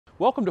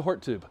Welcome to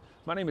HortTube.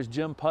 My name is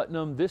Jim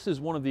Putnam. This is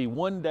one of the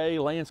one-day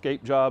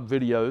landscape job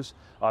videos.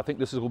 I think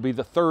this will be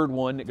the third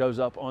one that goes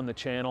up on the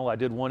channel. I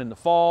did one in the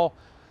fall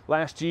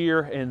last year,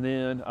 and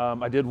then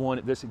I did one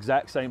at this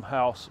exact same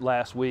house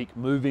last week,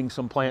 moving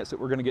some plants that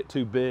were going to get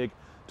too big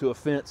to a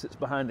fence that's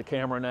behind the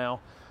camera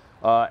now,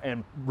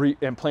 and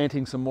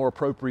planting some more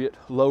appropriate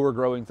lower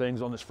growing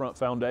things on this front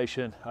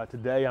foundation.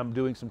 Today I'm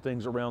doing some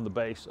things around the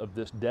base of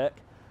this deck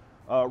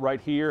right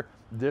here.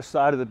 This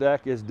side of the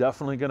deck is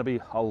definitely going to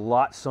be a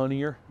lot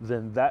sunnier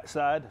than that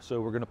side,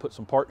 so we're going to put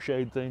some part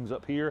shade things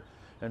up here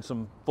and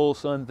some full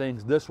sun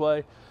things this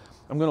way.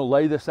 I'm going to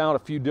lay this out a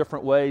few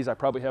different ways. I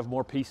probably have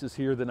more pieces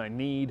here than I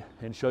need,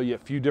 and show you a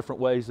few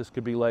different ways this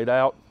could be laid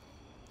out.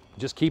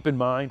 Just keep in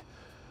mind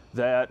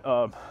that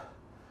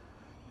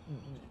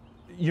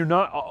you're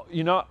not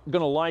going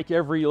to like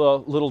every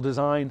little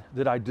design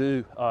that I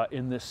do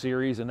in this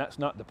series, and that's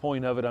not the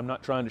point of it. I'm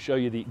not trying to show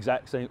you the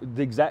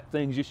exact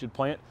things you should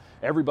plant.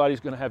 Everybody's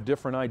going to have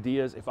different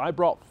ideas. If I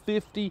brought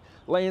 50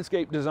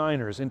 landscape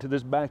designers into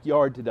this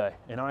backyard today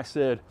and I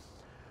said,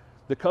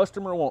 the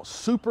customer wants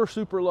super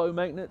low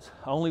maintenance,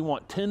 I only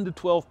want 10 to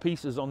 12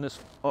 pieces on this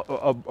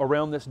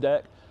around this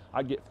deck,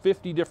 I get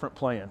 50 different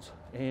plans.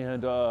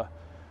 And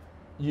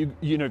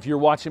you know, if you're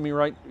watching me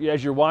right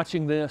as you're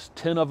watching this,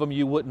 10 of them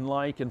you wouldn't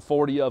like and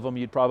 40 of them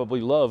you'd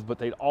probably love, but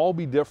they'd all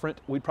be different.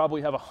 We'd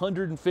probably have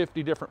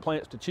 150 different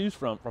plants to choose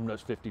from those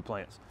 50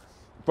 plants,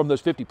 from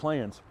those 50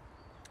 plans.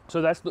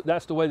 So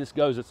that's the way this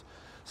goes.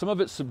 Some of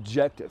it's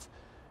subjective.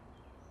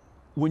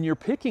 When you're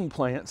picking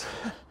plants,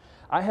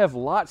 I have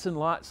lots and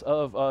lots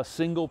of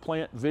single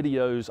plant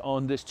videos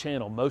on this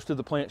channel. Most of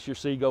the plants you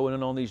see going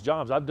in on these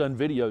jobs, I've done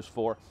videos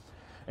for,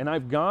 and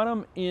I've got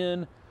them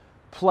in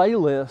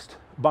playlist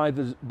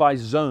by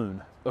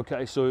zone.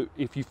 Okay, so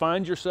if you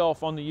find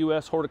yourself on the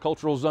U.S.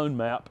 horticultural zone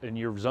map and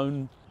your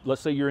zone,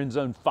 let's say you're in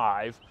zone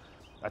 5,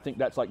 I think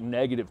that's like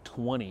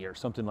 -20 or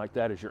something like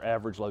that is your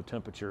average low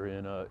temperature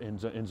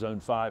in zone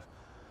 5.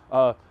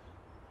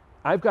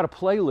 I've got a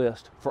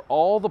playlist for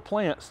all the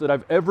plants that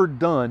I've ever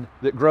done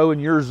that grow in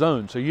your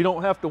zone. So you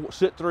don't have to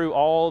sit through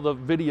all the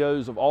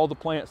videos of all the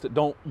plants that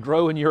don't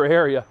grow in your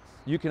area.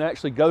 You can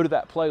actually go to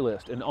that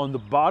playlist. And on the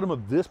bottom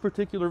of this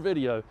particular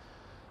video,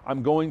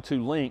 I'm going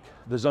to link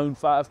the zone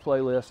 5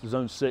 playlist,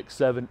 zone 6,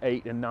 7,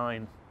 8, and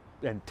 9,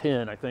 and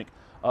 10, I think,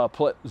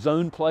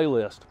 zone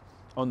playlist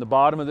on the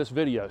bottom of this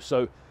video.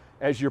 So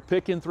as you're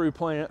picking through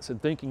plants and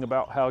thinking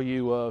about how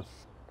you,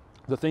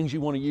 the things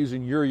you want to use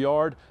in your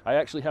yard, I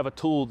actually have a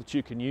tool that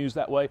you can use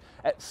that way.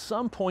 At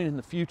some point in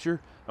the future,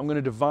 I'm going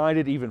to divide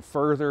it even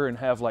further and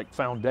have like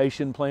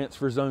foundation plants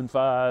for zone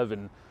 5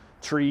 and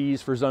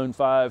trees for zone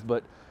 5,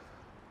 but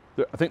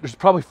I think there's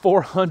probably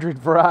 400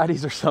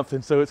 varieties or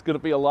something, so it's going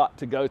to be a lot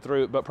to go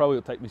through, but probably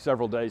will take me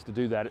several days to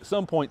do that. At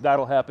some point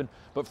that'll happen,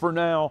 but for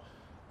now,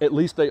 at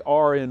least they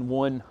are in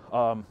one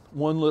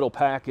little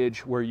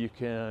package where you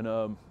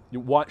can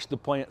you watch the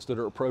plants that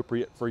are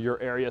appropriate for your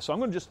area. So I'm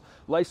going to just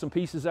lay some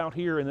pieces out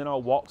here, and then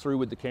I'll walk through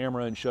with the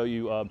camera and show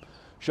you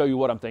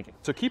what I'm thinking.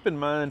 So keep in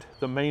mind,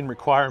 the main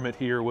requirement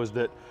here was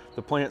that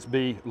the plants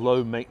be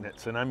low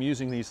maintenance, and I'm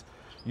using these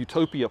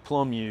Utopia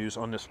plum yews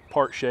on this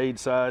part shade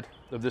side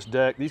of this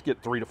deck. These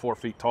get 3 to 4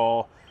 feet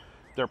tall.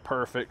 They're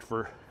perfect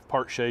for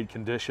part shade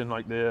condition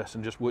like this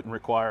and just wouldn't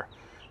require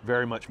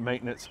very much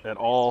maintenance at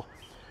all.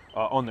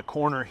 On the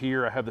corner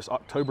here, I have this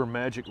October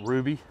Magic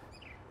Ruby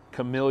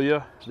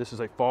Camellia. This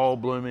is a fall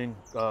blooming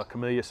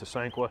Camellia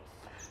sasanqua.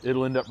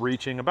 It'll end up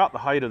reaching about the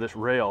height of this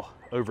rail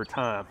over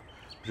time,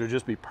 which will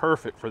just be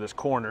perfect for this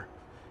corner.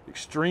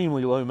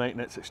 Extremely low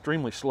maintenance,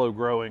 extremely slow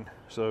growing.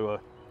 So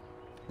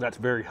that's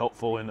very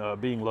helpful in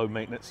being low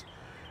maintenance.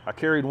 I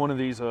carried one of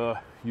these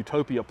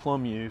Utopia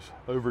plum yews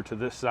over to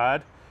this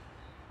side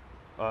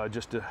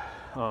just to,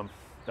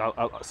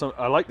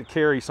 I like to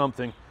carry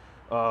something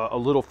a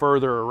little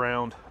further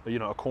around, you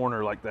know, a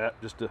corner like that,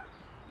 just to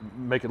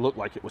make it look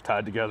like it was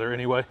tied together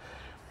anyway.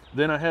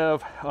 Then I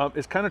have,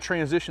 it kind of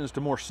transitions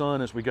to more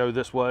sun as we go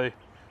this way.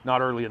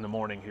 Not early in the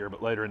morning here,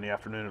 but later in the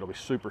afternoon it'll be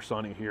super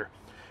sunny here.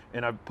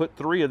 And I've put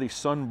 3 of these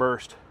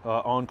sunburst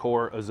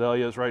encore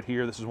azaleas right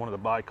here. This is one of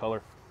the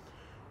bicolor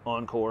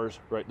encores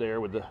right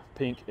there with the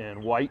pink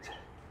and white.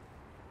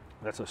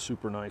 That's a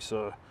super nice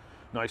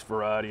nice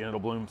variety, and it'll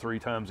bloom 3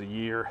 times a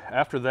year.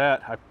 After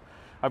that,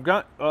 I've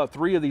got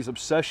 3 of these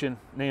Obsession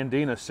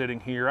Nandina sitting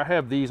here. I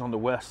have these on the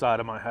west side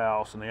of my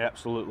house, and they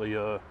absolutely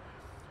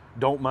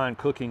don't mind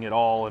cooking at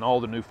all, and all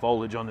the new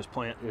foliage on this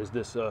plant is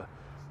this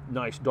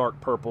nice dark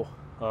purple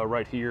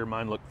right here.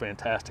 Mine look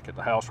fantastic at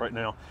the house right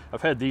now.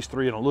 I've had these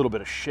 3 in a little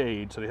bit of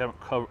shade, so they haven't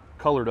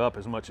colored up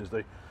as much as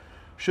they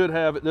should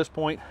have at this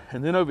point.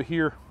 And then over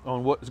here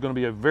on what is going to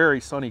be a very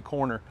sunny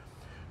corner,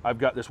 I've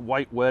got this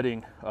white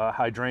wedding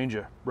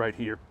hydrangea right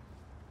here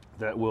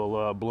that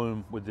will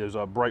bloom with those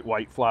bright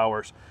white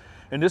flowers.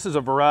 And this is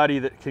a variety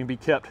that can be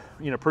kept,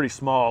 you know, pretty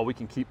small. We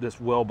can keep this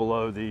well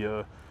below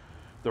the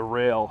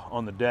rail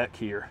on the deck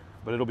here,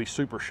 but it'll be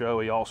super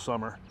showy all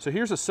summer. So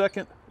here's a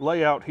second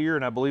layout here,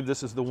 and I believe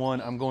this is the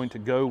one I'm going to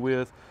go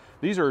with.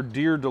 These are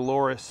Dear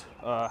Dolores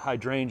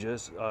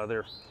hydrangeas.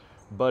 They're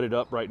budded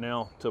up right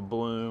now to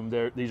bloom.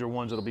 These are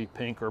ones that'll be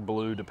pink or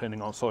blue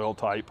depending on soil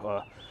type.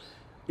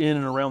 In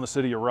and around the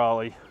city of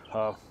Raleigh,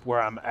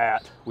 where I'm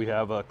at, we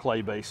have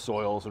clay-based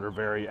soils that are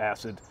very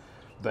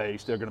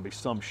acid-based. They're going to be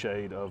some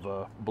shade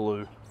of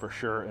blue for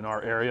sure in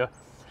our area,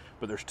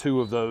 but there's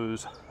 2 of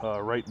those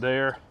right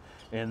there.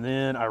 And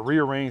then I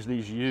rearranged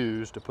these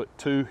U's to put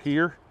 2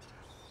 here,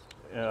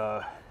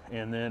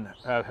 and then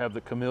I have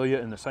the camellia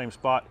in the same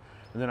spot.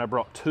 And then I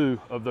brought 2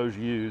 of those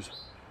U's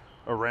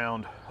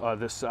around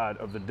this side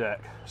of the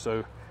deck.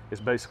 So it's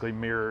basically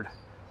mirrored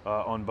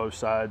on both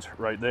sides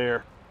right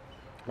there.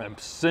 I'm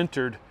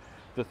centered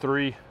the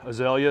 3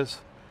 azaleas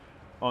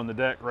on the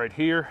deck right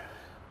here,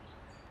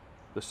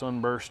 the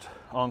Sunburst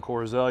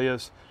Encore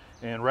azaleas.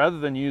 And rather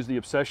than use the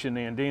Obsession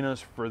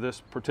Andinas for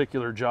this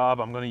particular job,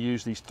 I'm going to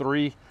use these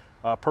 3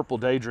 Purple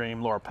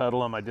Daydream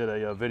Loropetalum. I did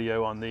a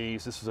video on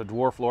these. This is a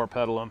dwarf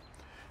Loropetalum.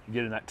 You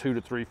get in that 2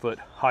 to 3 foot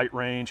height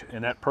range,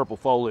 and that purple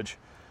foliage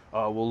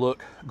will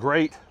look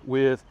great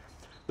with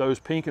those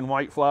pink and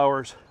white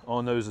flowers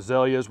on those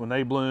azaleas when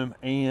they bloom,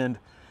 and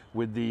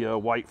with the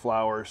white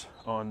flowers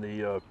on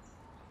the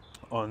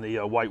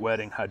white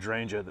wedding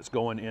hydrangea that's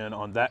going in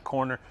on that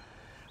corner.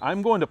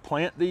 I'm going to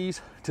plant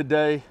these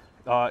today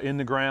in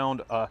the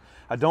ground.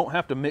 I don't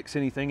have to mix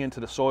anything into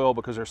the soil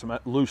because there's some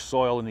loose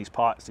soil in these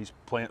pots. These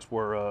plants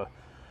were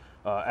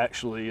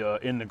actually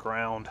in the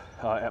ground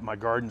at my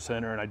garden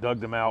center, and I dug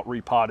them out,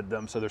 repotted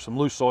them, so there's some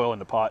loose soil in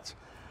the pots.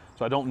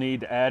 So I don't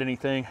need to add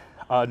anything.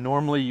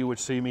 Normally you would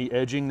see me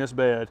edging this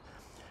bed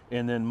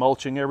and then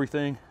mulching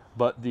everything,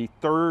 but the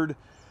 3rd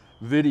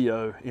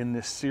video in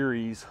this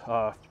series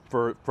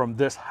from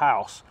this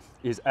house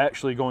is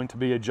actually going to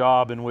be a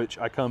job in which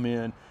I come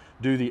in,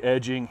 do the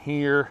edging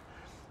here,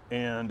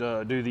 and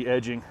do the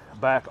edging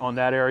back on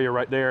that area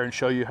right there, and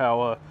show you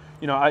how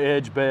you know, I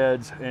edge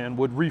beds and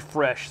would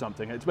refresh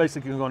something. It's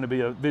basically going to be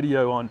a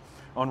video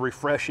on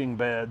refreshing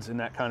beds and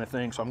that kind of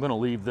thing. So I'm going to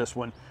leave this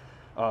one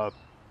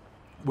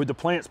with the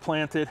plants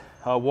planted,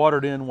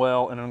 watered in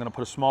well, and I'm going to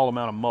put a small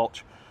amount of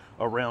mulch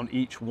around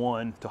each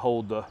one to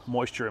hold the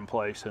moisture in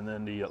place. And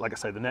then like I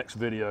say, the next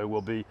video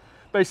will be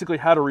basically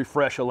how to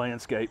refresh a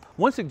landscape.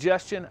 One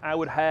suggestion I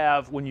would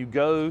have when you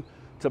go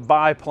to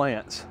buy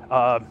plants,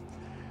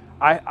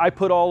 I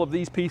put all of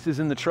these pieces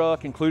in the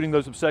truck, including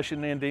those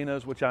Obsession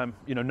Andinas, which I'm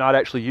not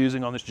actually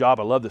using on this job.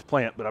 I love this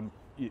plant, but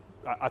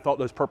I thought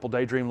those Purple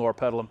Daydream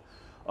Loropetalum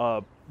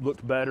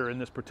looked better in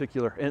this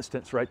particular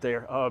instance right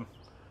there.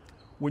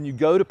 When you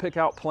go to pick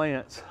out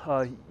plants,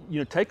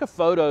 take a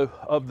photo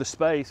of the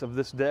space of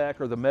this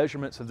deck or the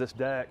measurements of this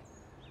deck,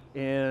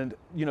 and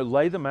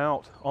lay them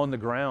out on the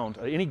ground.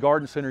 Any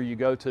garden center you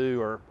go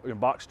to, or a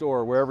box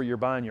store, or wherever you're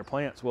buying your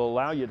plants, will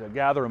allow you to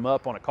gather them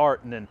up on a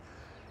cart and then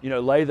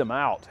lay them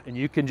out. And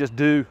you can just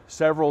do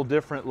several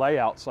different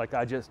layouts like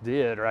I just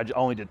did, or I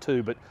only did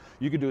 2, but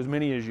you can do as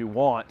many as you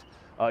want.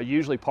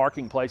 Usually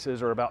parking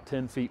places are about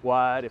 10 feet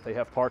wide if they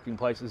have parking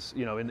places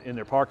in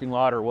their parking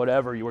lot or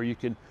whatever, where you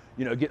can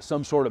get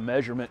some sort of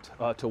measurement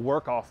to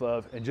work off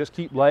of, and just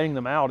keep laying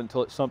them out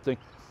until it's something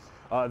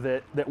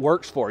that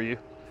works for you,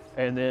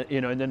 and then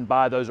and then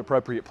buy those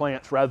appropriate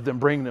plants rather than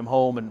bring them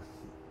home and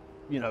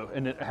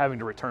and then having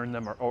to return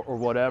them or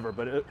whatever.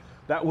 But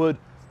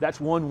that's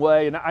one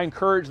way, and I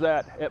encourage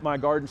that at my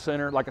garden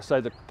center. Like I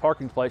say, the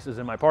parking places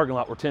in my parking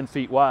lot were 10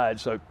 feet wide,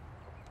 so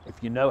if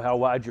you know how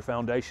wide your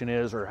foundation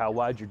is, or how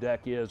wide your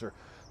deck is, or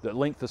the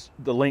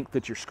length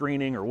that you're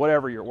screening, or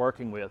whatever you're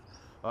working with,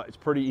 it's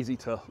pretty easy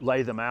to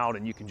lay them out,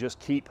 and you can just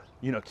keep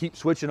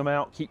switching them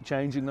out, keep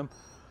changing them,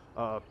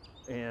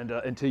 and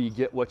until you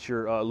get what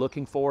you're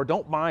looking for.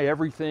 Don't buy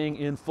everything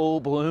in full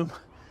bloom.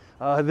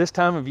 This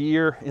time of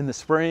year, in the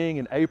spring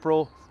and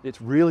April,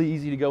 it's really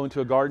easy to go into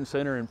a garden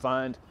center and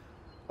find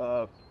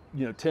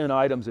 10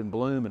 items in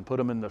bloom and put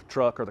them in the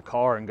truck or the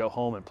car and go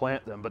home and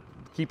plant them. But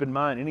keep in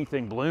mind,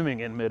 anything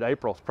blooming in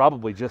mid-April is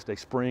probably just a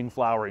spring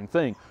flowering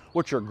thing,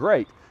 which are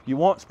great. You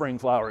want spring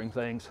flowering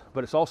things,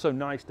 but it's also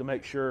nice to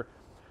make sure,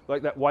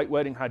 like that white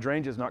wedding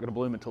hydrangea is not going to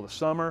bloom until the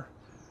summer.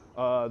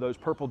 Those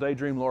Purple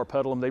Daydream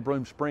Loropetalum, they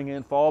bloom spring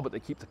and fall, but they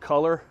keep the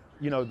color,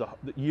 the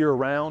year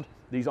round.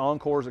 These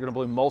Encores are going to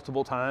bloom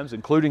multiple times,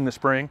 including the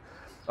spring.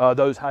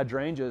 Those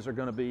hydrangeas are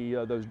going to be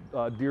those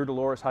Dear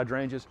Dolores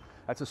hydrangeas.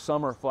 That's a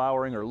summer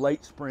flowering, or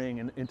late spring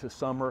and into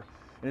summer.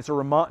 And it's a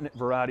remontant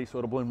variety, so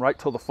it'll bloom right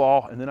till the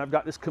fall. And then I've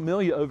got this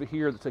camellia over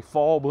here that's a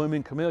fall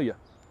blooming camellia.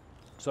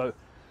 So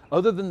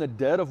other than the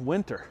dead of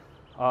winter,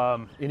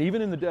 and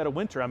even in the dead of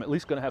winter, I'm at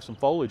least going to have some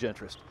foliage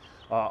interest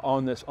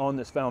on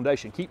this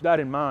foundation. Keep that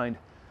in mind.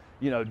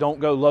 Don't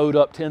go load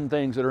up 10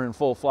 things that are in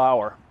full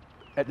flower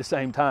at the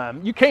same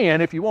time. You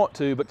can if you want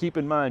to, but keep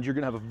in mind you're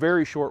going to have a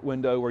very short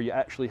window where you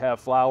actually have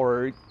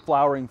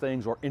flowering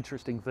things or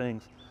interesting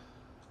things.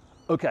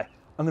 Okay,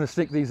 I'm going to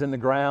stick these in the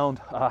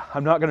ground.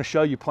 I'm not going to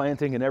show you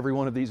planting in every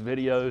one of these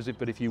videos,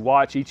 but if you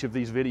watch each of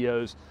these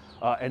videos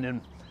and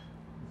then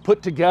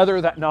put together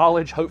that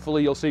knowledge,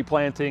 hopefully you'll see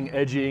planting,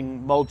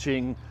 edging,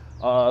 mulching,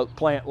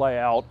 plant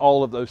layout,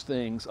 all of those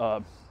things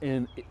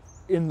in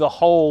the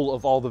whole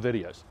of all the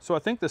videos. So I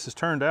think this has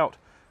turned out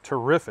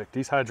terrific.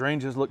 These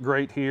hydrangeas look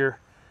great here.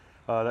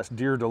 That's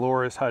Dear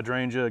Dolores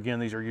hydrangea. Again,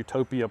 these are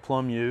Utopia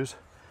plum yews.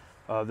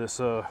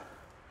 This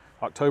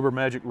October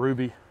Magic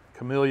Ruby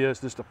camellia is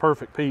just a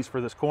perfect piece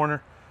for this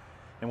corner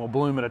and will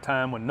bloom at a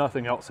time when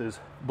nothing else is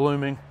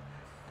blooming.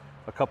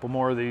 A couple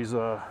more of these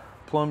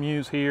plum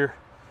yews here.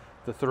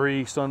 The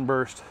 3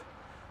 sunburst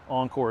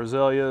encore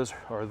azaleas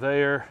are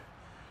there.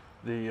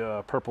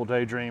 The purple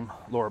daydream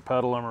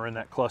loropetalum are in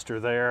that cluster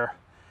there.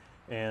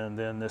 And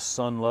then this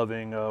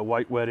sun-loving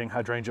white wedding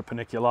hydrangea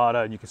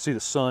paniculata. And you can see the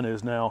sun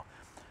is now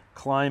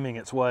climbing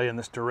its way in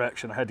this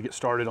direction. I had to get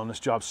started on this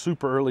job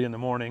super early in the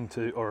morning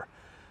or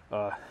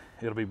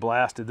it'll be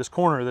blasted. This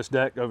corner of this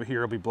deck over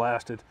here will be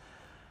blasted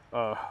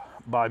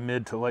by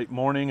mid to late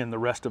morning and the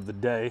rest of the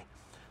day.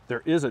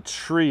 There is a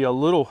tree a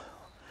little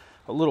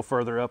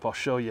further up, I'll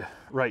show you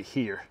right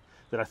here,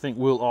 that I think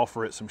will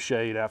offer it some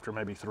shade after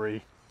maybe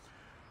 3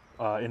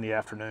 in the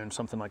afternoon,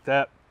 something like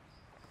that.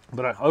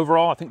 But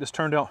overall, I think this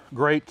turned out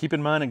great. Keep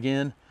in mind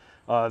again,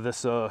 I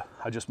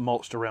just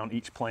mulched around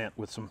each plant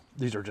with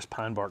these are just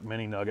pine bark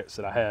mini nuggets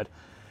that I had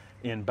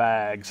in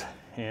bags,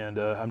 and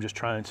I'm just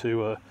trying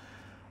to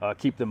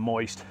keep them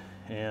moist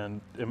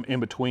and in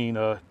between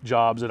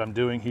jobs that I'm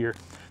doing here.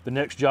 The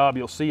next job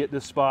you'll see at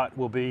this spot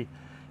will be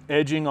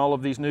edging all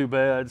of these new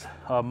beds,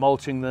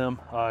 mulching them,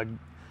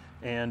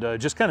 and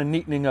just kind of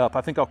neatening up.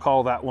 I think I'll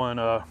call that one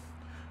a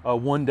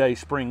one-day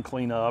spring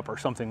cleanup or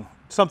something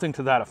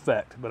to that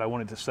effect, but I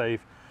wanted to save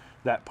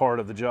that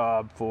part of the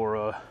job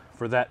for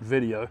that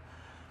video.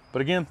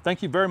 But again,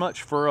 thank you very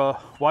much for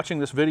watching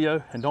this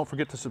video, and don't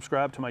forget to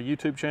subscribe to my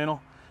YouTube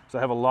channel, because I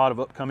have a lot of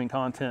upcoming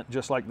content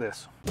just like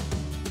this.